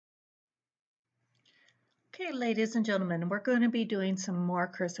Okay, ladies and gentlemen, we're going to be doing some more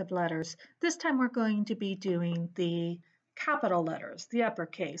cursive letters. This time we're going to be doing the capital letters, the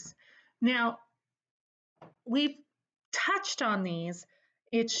uppercase. Now, we've touched on these.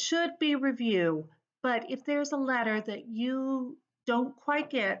 It should be review, but if there's a letter that you don't quite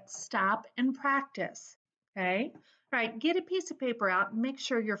get, stop and practice, okay? All right, get a piece of paper out and make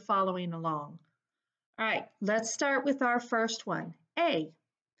sure you're following along. All right, let's start with our first one, A.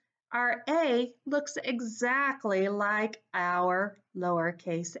 Our A looks exactly like our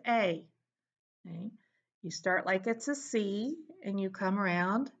lowercase a. Okay? You start like it's a C and you come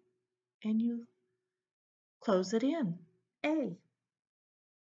around and you close it in, A.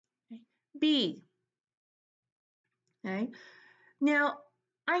 Okay? B. Okay? Now,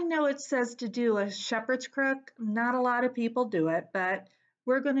 I know it says to do a shepherd's crook. Not a lot of people do it, but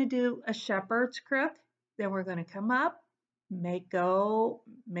we're going to do a shepherd's crook. Then we're going to come up, make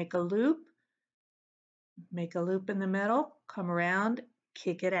a loop, make a loop in the middle, come around,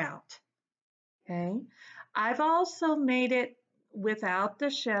 kick it out. Okay. I've also made it without the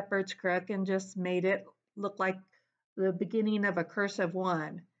shepherd's crook and just made it look like the beginning of a cursive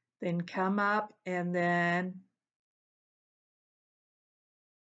one. Then come up and then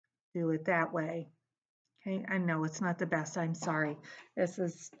do it that way. Okay, I know it's not the best, I'm sorry.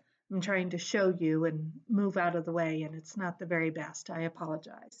 I'm trying to show you and move out of the way, and it's not the very best. I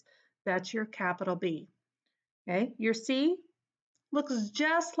apologize. That's your capital B. Okay, your C looks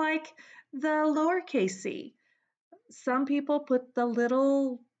just like the lowercase c. Some people put the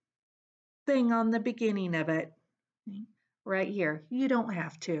little thing on the beginning of it, right here. You don't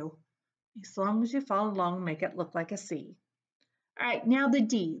have to. As long as you follow along, make it look like a C. All right, now the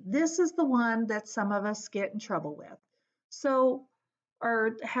D. This is the one that some of us get in trouble with.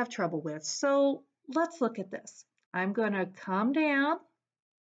 Or have trouble with. So let's look at this. I'm going to come down.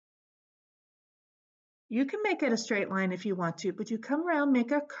 You can make it a straight line if you want to, but you come around,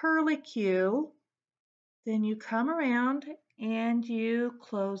 make a curly Q, then you come around and you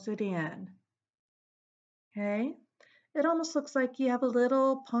close it in. Okay? It almost looks like you have a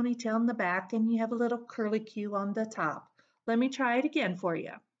little ponytail in the back and you have a little curly Q on the top. Let me try it again for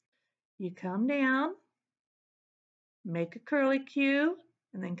you. You come down, make a curly Q,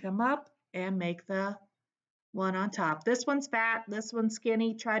 and then come up and make the one on top. This one's fat, this one's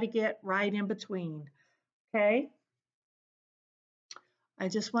skinny. Try to get right in between. Okay? I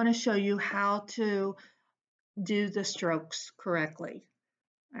just want to show you how to do the strokes correctly.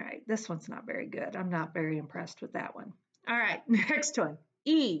 All right, this one's not very good. I'm not very impressed with that one. All right, next one,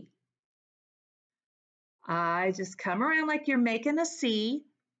 E. I just come around like you're making a C,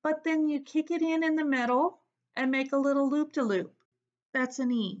 but then you kick it in the middle and make a little loop-de-loop. That's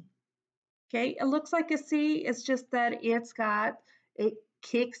an E. Okay, it looks like a C, it's just that it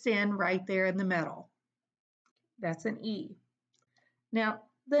kicks in right there in the middle. That's an E. Now,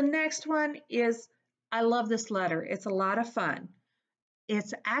 the next one is, I love this letter. It's a lot of fun.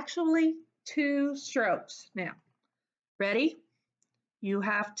 It's actually 2 strokes. Now, ready? You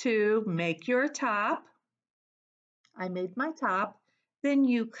have to make your top. I made my top. Then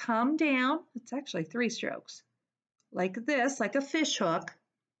you come down. It's actually 3 strokes. Like this, like a fish hook.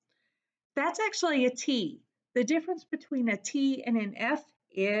 That's actually a T. The difference between a T and an F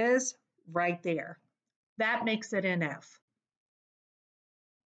is right there. That makes it an F.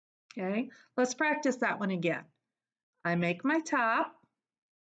 Okay, let's practice that one again. I make my top.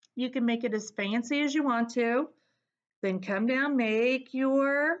 You can make it as fancy as you want to. Then come down, make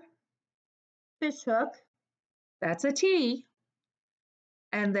your fish hook. That's a T.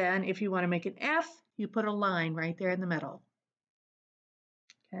 And then if you want to make an F, you put a line right there in the middle.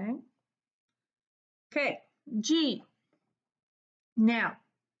 Okay. Okay, G. Now,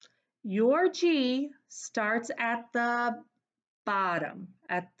 your G starts at the bottom.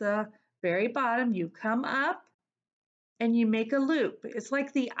 At the very bottom, you come up and you make a loop. It's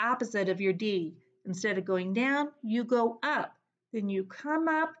like the opposite of your D. Instead of going down, you go up. Then you come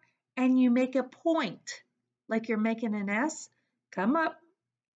up and you make a point, like you're making an S. Come up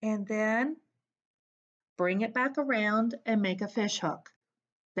and then bring it back around and make a fish hook.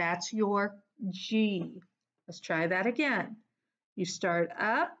 That's your G. Let's try that again. You start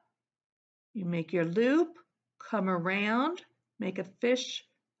up, you make your loop, come around, make a fish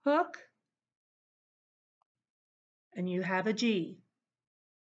hook, and you have a G.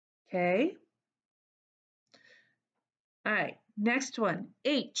 Okay? All right, next one,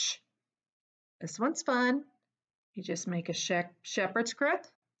 H. This one's fun. You just make a shepherd's crook.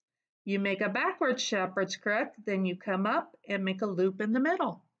 You make a backward shepherd's crook, then you come up and make a loop in the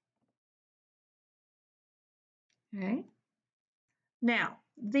middle. Okay? Now,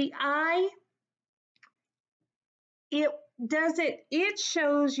 the I it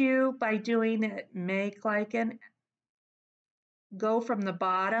shows you by doing it, make like an, go from the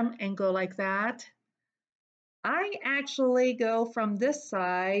bottom and go like that. I actually go from this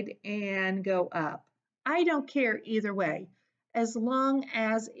side and go up. I don't care either way, as long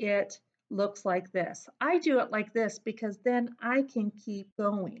as it looks like this. I do it like this because then I can keep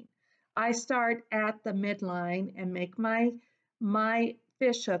going. I start at the midline and make my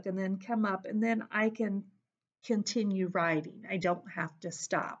fish hook and then come up, and then I can continue writing. I don't have to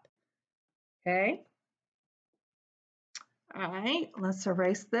stop. Okay? All right, let's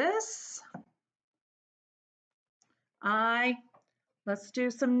erase this. Let's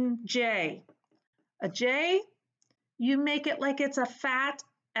do some J. A J, you make it like it's a fat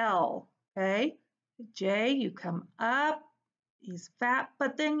L, okay? J, you come up, he's fat,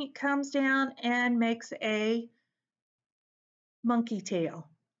 but then he comes down and makes a monkey tail,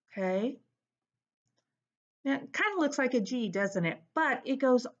 okay? Now, it kind of looks like a G, doesn't it? But it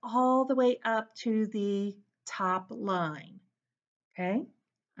goes all the way up to the top line, okay?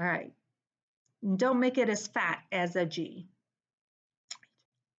 All right, and don't make it as fat as a G.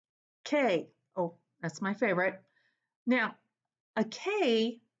 K, oh, that's my favorite. Now, a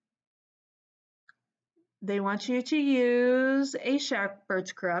K, they want you to use a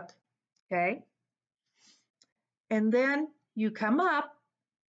shepherd's crook, okay? And then you come up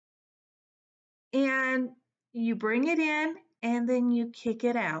and you bring it in and then you kick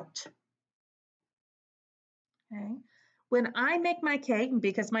it out, okay? When I make my K,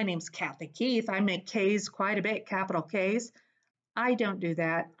 because my name's Kathy Keith, I make K's quite a bit, capital K's. I don't do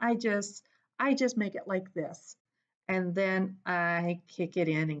that. I just make it like this. And then I kick it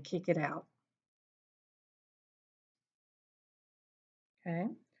in and kick it out. Okay?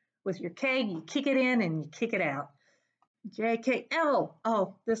 With your K, you kick it in and you kick it out. J, K, L.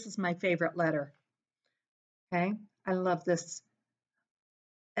 Oh, this is my favorite letter. Okay? I love this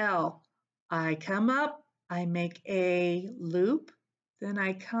L. I come up, I make a loop, then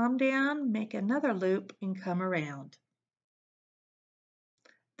I come down, make another loop, and come around.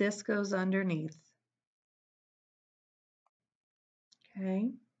 This goes underneath.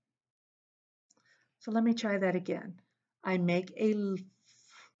 Okay? So let me try that again. I make a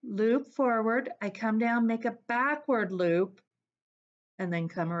loop forward, I come down, make a backward loop, and then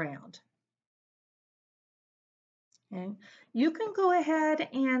come around. Okay? You can go ahead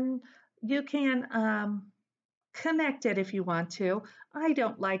and you can connect it if you want to. I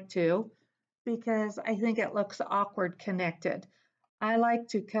don't like to because I think it looks awkward connected. I like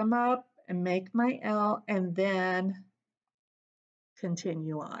to come up and make my L and then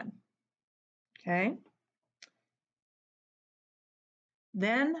continue on. Okay?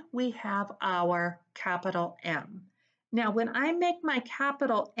 Then we have our capital M. Now, when I make my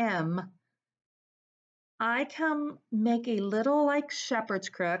capital M, I come make a little like shepherd's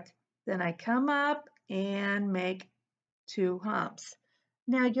crook, then I come up and make 2 humps.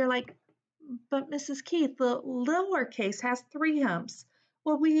 Now you're like, but Mrs. Keith, the lowercase has 3 humps.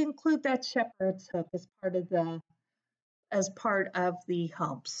 Well, we include that shepherd's hook as part of the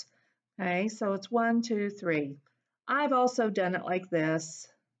humps. Okay, so it's 1, 2, 3. I've also done it like this.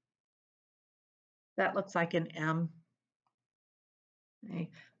 That looks like an M. Okay.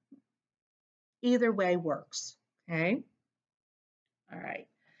 Either way works. Okay. All right.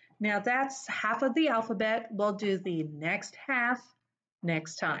 Now that's half of the alphabet. We'll do the next half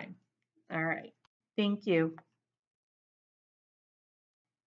next time. All right. Thank you.